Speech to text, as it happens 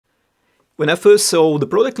When I first saw the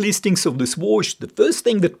product listings of this watch, the first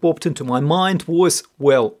thing that popped into my mind was,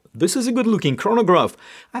 well, this is a good-looking chronograph.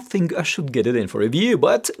 I think I should get it in for review,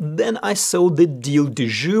 but then I saw the deal du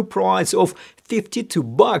jour price of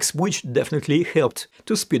 $52, which definitely helped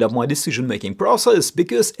to speed up my decision-making process,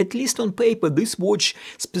 because at least on paper this watch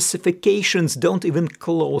specifications don't even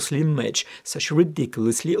closely match such a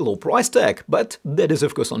ridiculously low price tag. But that is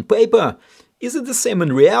of course on paper. Is it the same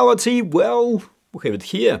in reality? Well, we have it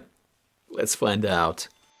here. Let's find out.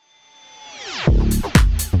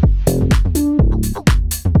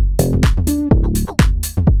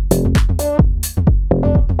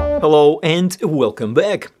 Hello and welcome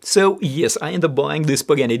back. So yes, I ended up buying this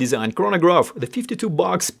Pagani Design Chronograph. The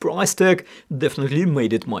 $52 price tag definitely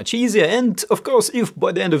made it much easier, and of course if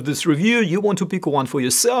by the end of this review you want to pick one for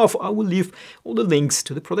yourself, I will leave all the links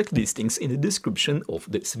to the product listings in the description of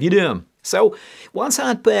this video. So, once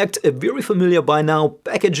I unpacked a very familiar by now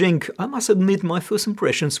packaging, I must admit my first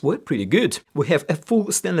impressions were pretty good. We have a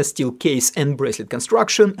full stainless steel case and bracelet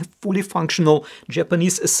construction, a fully functional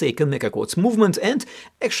Japanese Seika mecha quartz movement, and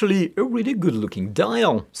actually a really good looking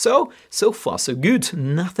dial. So far so good,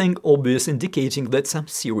 nothing obvious indicating that some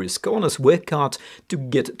serious corners were cut to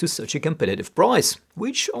get to such a competitive price.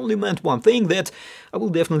 Which only meant one thing, that I will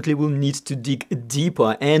definitely need to dig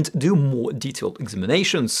deeper and do more detailed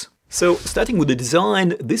examinations. So, starting with the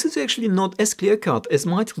design, this is actually not as clear-cut as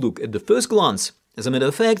might look at the first glance. As a matter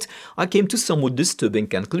of fact, I came to somewhat disturbing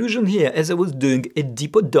conclusion here as I was doing a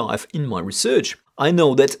deeper dive in my research. I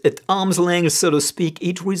know that at arm's length, so to speak,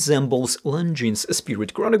 it resembles Longines'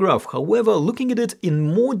 Spirit chronograph. However, looking at it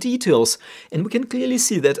in more details, and we can clearly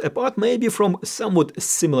see that apart maybe from somewhat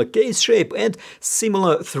similar case shape and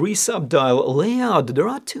similar 3-sub-dial layout, there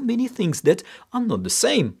are too many things that are not the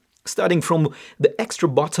same. Starting from the extra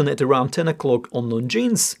button at around 10 o'clock on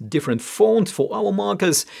Longines, different font for hour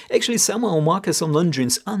markers, actually some hour markers on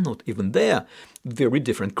Longines are not even there. Very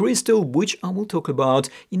different crystal, which I will talk about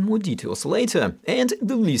in more details later, and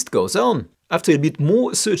the list goes on. After a bit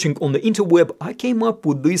more searching on the interweb, I came up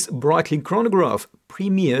with this Breitling chronograph,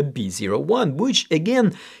 Premier B01, which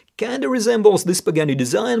again kinda resembles this Pagani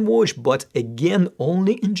Design watch, but again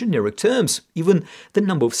only in generic terms. Even the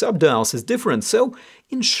number of subdials is different, so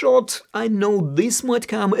in short, I know this might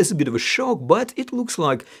come as a bit of a shock, but it looks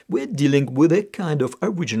like we're dealing with a kind of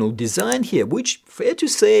original design here, which, fair to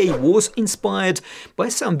say, was inspired by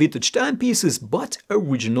some vintage timepieces, but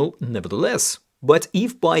original nevertheless. But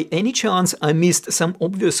if by any chance I missed some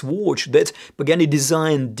obvious watch that Pagani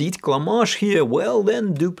Design did clamage here, well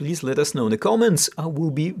then do please let us know in the comments, I will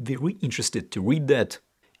be very interested to read that.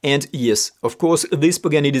 And yes, of course, this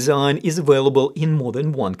Pagani Design is available in more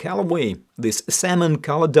than one colorway. This salmon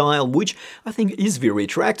color dial, which I think is very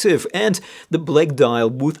attractive, and the black dial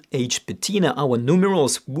with H patina, our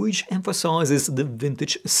numerals, which emphasizes the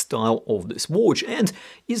vintage style of this watch and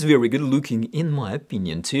is very good looking in my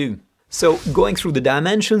opinion too. So, going through the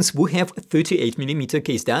dimensions, we have 38mm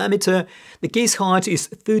case diameter, the case height is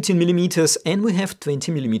 13mm, and we have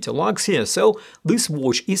 20mm lugs here, so this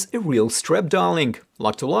watch is a real strap dialing.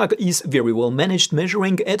 Lug to lug is very well managed,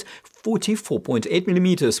 measuring at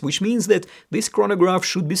 44.8mm, which means that this chronograph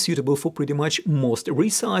should be suitable for pretty much most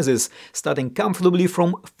wrist sizes, starting comfortably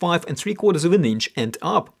from 5 3/4 of an inch and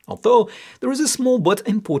up. Although there is a small but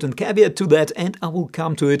important caveat to that, and I will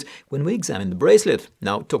come to it when we examine the bracelet.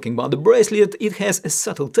 Now, talking about the bracelet, it has a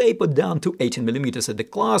subtle taper down to 18mm at the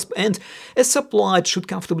clasp, and as supplied should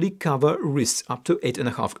comfortably cover wrists up to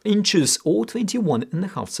 8.5 inches or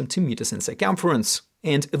 21.5 cm in circumference.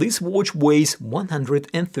 And this watch weighs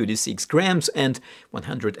 136 grams and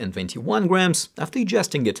 121 grams after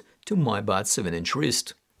adjusting it to my about 7-inch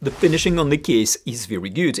wrist. The finishing on the case is very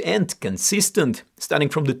good and consistent. Starting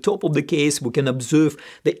from the top of the case, we can observe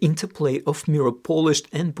the interplay of mirror polished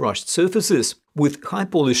and brushed surfaces, with high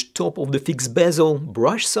polished top of the fixed bezel,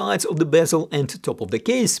 brush sides of the bezel and top of the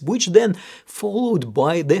case, which then followed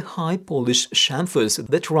by the high polished chamfers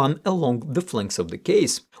that run along the flanks of the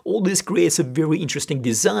case. All this creates a very interesting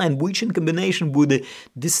design, which in combination with the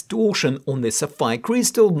distortion on the sapphire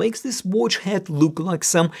crystal makes this watch head look like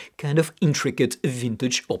some kind of intricate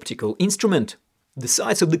vintage optical instrument. The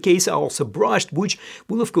sides of the case are also brushed, which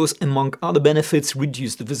will of course, among other benefits,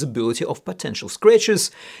 reduce the visibility of potential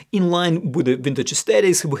scratches. In line with the vintage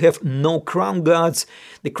aesthetics, we have no crown guards,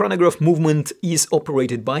 the chronograph movement is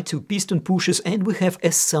operated by 2 piston pushes, and we have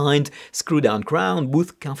a signed screw-down crown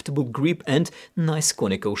with comfortable grip and nice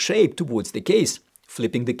conical shape towards the case.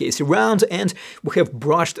 Flipping the case around, and we have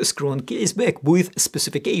brushed screw-on case back with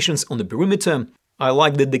specifications on the perimeter. I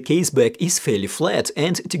like that the case back is fairly flat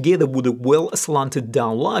and together with the well-slanted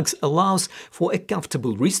down lugs allows for a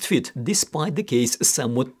comfortable wrist fit despite the case's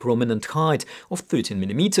somewhat prominent height of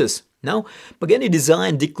 13mm. Now, Pagani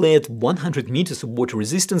Design declared 100 meters of water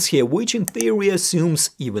resistance here, which in theory assumes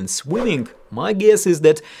even swimming. My guess is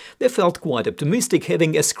that they felt quite optimistic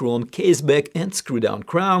having a screw-on caseback and screw-down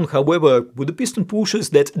crown. However, with the piston pushers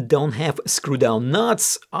that don't have screw-down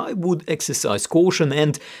nuts, I would exercise caution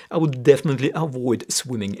and I would definitely avoid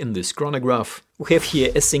swimming in this chronograph. We have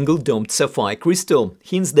here a single domed sapphire crystal,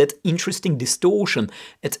 hints that interesting distortion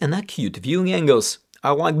at an acute viewing angles.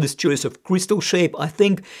 I like this choice of crystal shape. I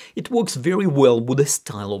think it works very well with the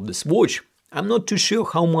style of this watch. I'm not too sure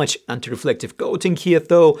how much anti-reflective coating here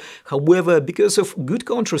though, however, because of good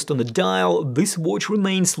contrast on the dial, this watch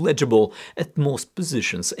remains legible at most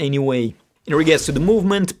positions anyway. In regards to the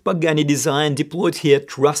movement, Pagani Design deployed here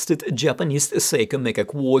trusted Japanese Seiko Mecha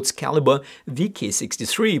Quartz caliber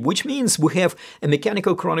VK63, which means we have a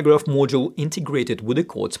mechanical chronograph module integrated with the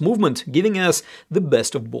quartz movement, giving us the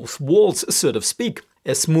best of both worlds, so to speak.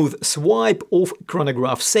 A smooth swipe of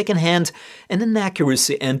chronograph secondhand and an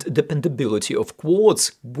accuracy and dependability of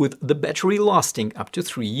quartz, with the battery lasting up to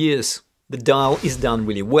 3 years. The dial is done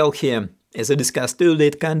really well here. As I discussed earlier,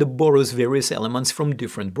 it kind of borrows various elements from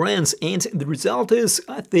different brands, and the result is,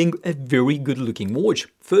 I think, a very good looking watch.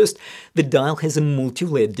 First, the dial has a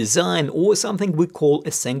multi-layered design, or something we call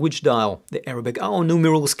a sandwich dial. The Arabic hour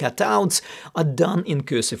numerals cutouts are done in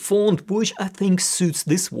cursive font, which I think suits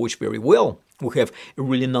this watch very well. We have a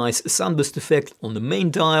really nice sunburst effect on the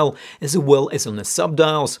main dial, as well as on the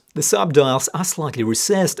subdials. The subdials are slightly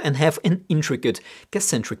recessed and have an intricate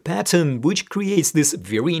concentric pattern, which creates this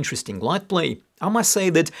very interesting light play. I must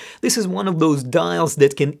say that this is one of those dials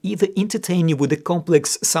that can either entertain you with a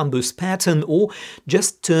complex sunburst pattern or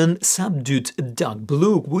just turn subdued dark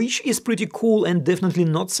blue, which is pretty cool and definitely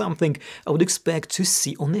not something I would expect to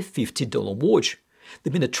see on a $50 watch. The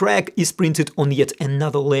minute track is printed on yet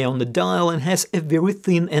another layer on the dial and has a very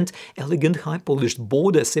thin and elegant high-polished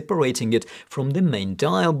border separating it from the main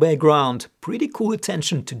dial background. Pretty cool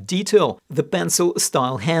attention to detail. The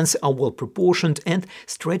pencil-style hands are well proportioned and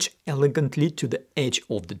stretch elegantly to the edge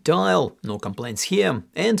of the dial. No complaints here.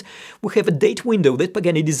 And we have a date window that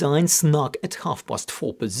Pagani Design snuck at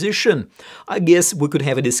 4:30 position. I guess we could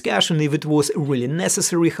have a discussion if it was really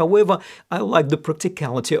necessary, however, I like the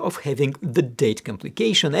practicality of having the date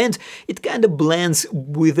complication, and it kind of blends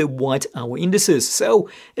with the white hour indices, so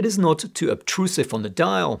it is not too obtrusive on the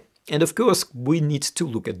dial. And of course, we need to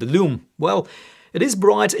look at the lume. Well, it is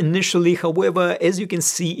bright initially, however, as you can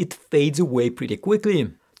see, it fades away pretty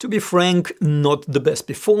quickly. To be frank, not the best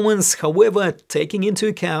performance, however, taking into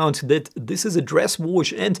account that this is a dress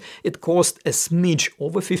watch and it cost a smidge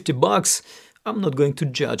over $50, I'm not going to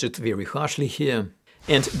judge it very harshly here.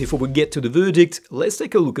 And before we get to the verdict, let's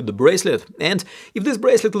take a look at the bracelet. And if this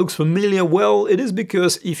bracelet looks familiar, well, it is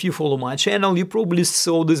because if you follow my channel, you probably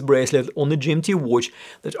saw this bracelet on a GMT watch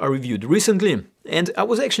that I reviewed recently. And I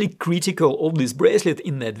was actually critical of this bracelet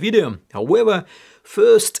in that video. However,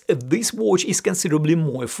 first, this watch is considerably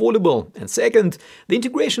more affordable, and second, the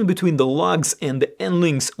integration between the lugs and the end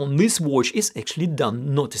links on this watch is actually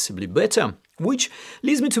done noticeably better, which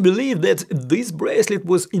leads me to believe that this bracelet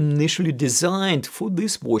was initially designed for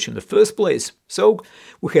this watch in the first place. So,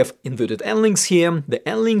 we have inverted end links here, the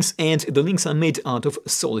end links and the links are made out of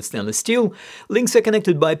solid stainless steel, links are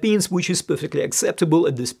connected by pins, which is perfectly acceptable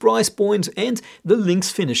at this price point, and the links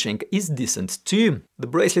finishing is decent too. The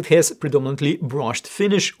bracelet has predominantly brushed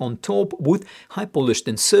finish on top with high polished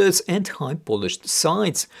inserts and high polished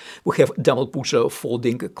sides. We have double pusher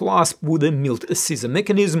folding clasp with a milled scissor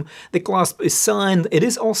mechanism. The clasp is signed, it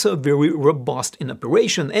is also very robust in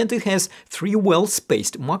operation, and it has 3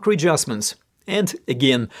 well-spaced macro adjustments. And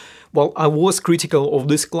again, while I was critical of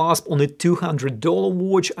this clasp on a $200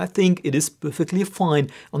 watch, I think it is perfectly fine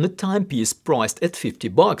on a timepiece priced at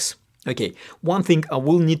 $50. Okay, one thing I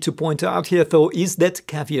will need to point out here though is that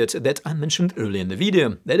caveat that I mentioned earlier in the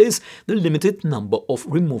video, that is the limited number of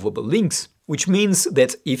removable links. Which means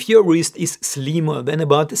that if your wrist is slimmer than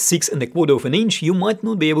about 6¼ of an inch, you might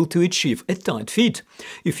not be able to achieve a tight fit.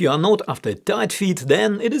 If you are not after a tight fit,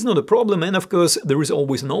 then it is not a problem, and of course there is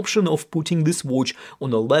always an option of putting this watch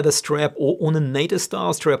on a leather strap or on a NATO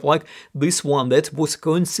style strap like this one that was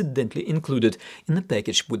coincidentally included in the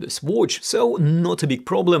package with this watch. So not a big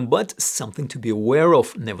problem, but something to be aware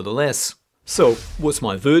of nevertheless. So, what's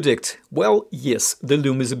my verdict? Well, yes, the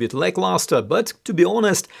lume is a bit lackluster, but to be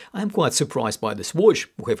honest, I'm quite surprised by this watch.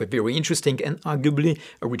 We have a very interesting and arguably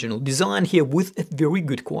original design here with a very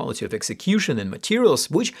good quality of execution and materials,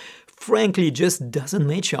 which frankly just doesn't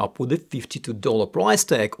match up with the $52 price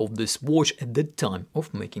tag of this watch at the time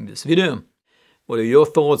of making this video. What are your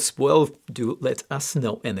thoughts? Well, do let us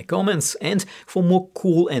know in the comments, and for more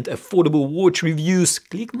cool and affordable watch reviews,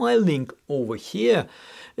 click my link over here.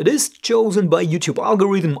 It is chosen by YouTube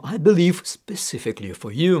algorithm, I believe, specifically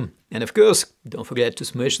for you. And of course, don't forget to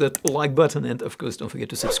smash that like button, and of course don't forget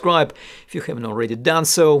to subscribe if you haven't already done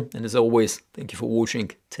so. And as always, thank you for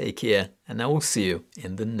watching, take care, and I will see you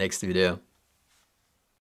in the next video.